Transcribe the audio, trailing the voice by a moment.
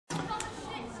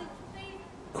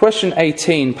Question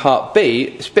 18, part B,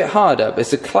 it's a bit harder, but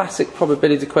it's a classic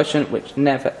probability question which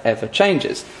never ever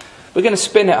changes. We're going to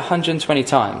spin it 120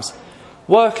 times.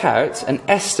 Work out and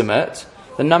estimate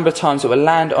the number of times it will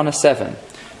land on a 7.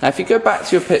 Now if you go back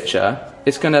to your picture,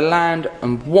 it's going to land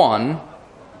on 1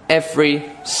 every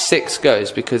 6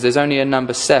 goes, because there's only a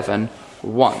number 7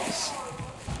 once.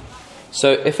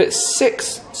 So if it's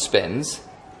 6 spins,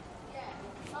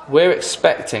 we're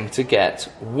expecting to get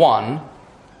 1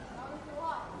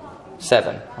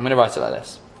 7. I'm going to write it like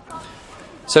this.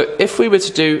 So if we were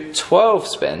to do 12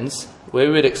 spins, we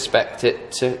would expect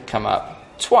it to come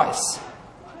up twice.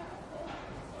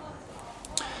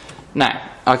 Now,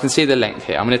 I can see the link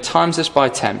here. I'm going to times this by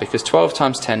 10 because 12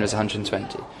 times 10 is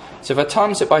 120. So if I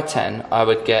times it by 10, I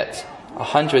would get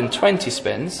 120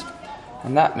 spins,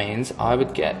 and that means I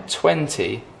would get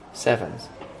 20 sevens.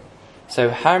 So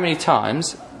how many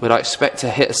times would I expect to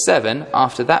hit a 7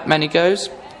 after that many goes?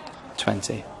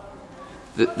 20.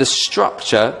 The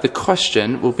structure, the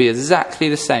question will be exactly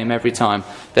the same every time.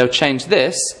 They'll change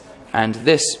this and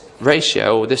this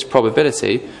ratio or this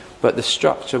probability, but the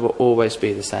structure will always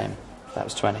be the same. That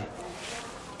was 20.